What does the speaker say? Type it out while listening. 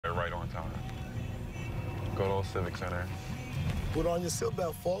right on time. Good old Civic Center. Put on your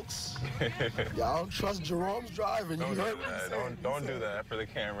seatbelt, folks. Y'all don't trust Jerome's driving. Don't do that. Don't do that for the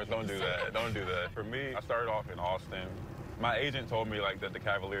cameras. Don't do that. Don't do that. For me, I started off in Austin. My agent told me like that the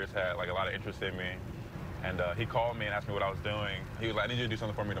Cavaliers had like a lot of interest in me, and he called me and asked me what I was doing. He was like, "I need you to do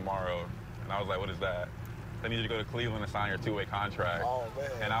something for me tomorrow," and I was like, "What is that?" I need you to go to Cleveland and sign your two-way contract. Oh, man.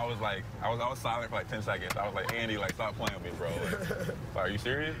 And I was like, I was silent for like 10 seconds. I was like, Andy, like, stop playing with me, bro. Like, are you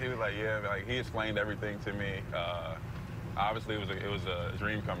serious? He was like, yeah. Like, he explained everything to me. Obviously, it was a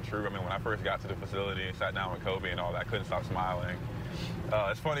dream come true. I mean, when I first got to the facility and sat down with Kobe and all that, I couldn't stop smiling.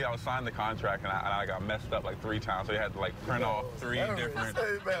 It's funny, I was signing the contract and I got messed up like 3 times. So you had to like print off three different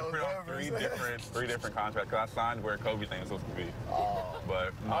contracts because I signed where Kobe's name was supposed to be.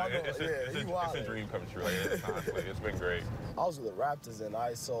 But no, it's a dream come true. Like, honestly, it's been great. I was with the Raptors and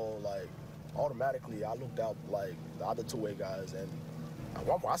I saw like automatically I looked out like the other two-way guys and at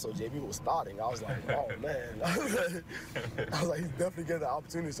one point I saw JB was starting. I was like, oh man. I was like, he's definitely getting the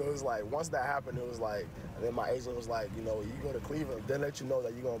opportunity. So it was like, once that happened, it was like, and then my agent was like, you know, you go to Cleveland, they let you know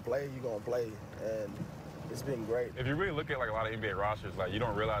that you're going to play. And it's been great. If you really look at like a lot of NBA rosters, like you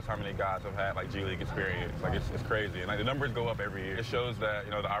don't realize how many guys have had like G League experience. Like it's crazy. And like the numbers go up every year. It shows that,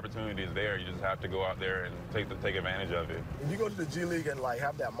 you know, the opportunity is there. You just have to go out there and take advantage of it. If you go to the G League and like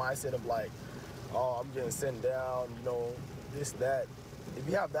have that mindset of like, oh, I'm getting sent down, you know, this, that. If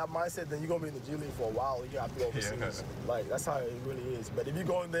you have that mindset, then you're going to be in the G League for a while. You have to go overseas. Yeah. Like, that's how it really is. But if you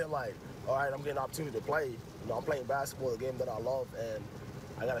go in there like, all right, I'm getting an opportunity to play. You know, I'm playing basketball, a game that I love, and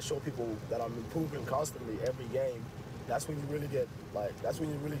I got to show people that I'm improving constantly every game. That's when you really get,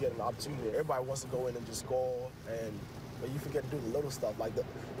 an opportunity. Everybody wants to go in and just score, but you forget to do the little stuff. Like,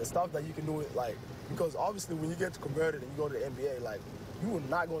 the stuff that you can do, it like, because obviously when you get converted and you go to the NBA, like, you are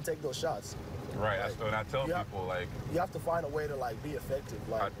not going to take those shots. Right, like, and I tell people, like... You have to find a way to, like, be effective.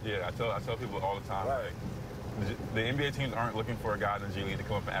 Like, I tell people all the time, right. Like, the NBA teams aren't looking for guys in the G League to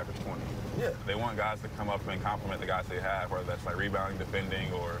come up and average 20. Yeah. They want guys to come up and complement the guys they have, whether that's, like, rebounding,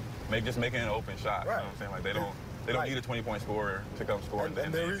 defending, or just making an open shot. Right. You know what I'm saying? Like, they don't need a 20-point scorer to come score in the NBA.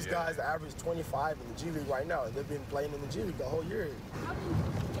 And there is guys that average 25 in the G League right now, and they've been playing in the G League the whole year. How do you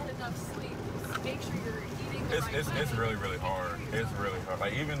get enough sleep? Make sure you're eating the right way. It's really, really hard. It's really hard.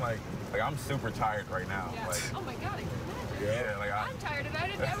 Like, even, like I'm super tired right now. Yeah. Like, oh, my God, I can imagine. Yeah, like I'm tired of that.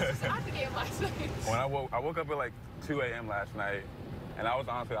 I was just at the game last night. When I woke up at, like, 2 a.m. last night, and I was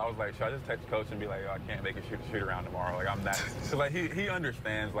like, should I just text Coach and be like, oh, I can't make a shoot around tomorrow? Like, I'm that. So, like, he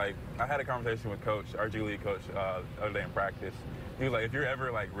understands. Like, I had a conversation with Coach, our G League coach, the other day in practice. He was like, if you're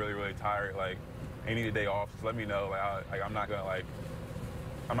ever, like, really, really tired, like, and you need a day off, just let me know. Like, I'm not going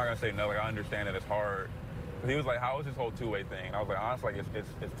to say no. Like, I understand that it's hard. He was like, how is this whole two-way thing? And I was like, honestly, like,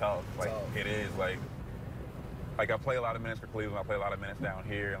 it's tough. Like, it is. Like, I play a lot of minutes for Cleveland. I play a lot of minutes down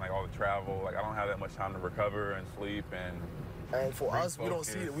here and, like, all the travel. Like, I don't have that much time to recover and sleep and for us, we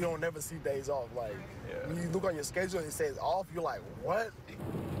don't never see days off. Like, when you look on your schedule and it says off, you're like, what? Here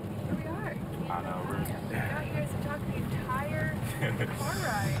we are. I know, Ruth. Now you guys have talked the entire car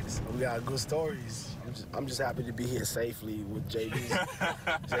ride. We got good stories. I'm just happy to be here safely with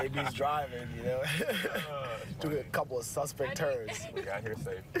JB's driving, you know. Took a couple of suspect turns. We got here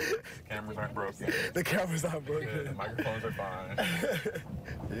safe. The cameras aren't broken. The cameras aren't broken. The microphones are fine.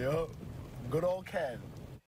 Yep. Good old Canton.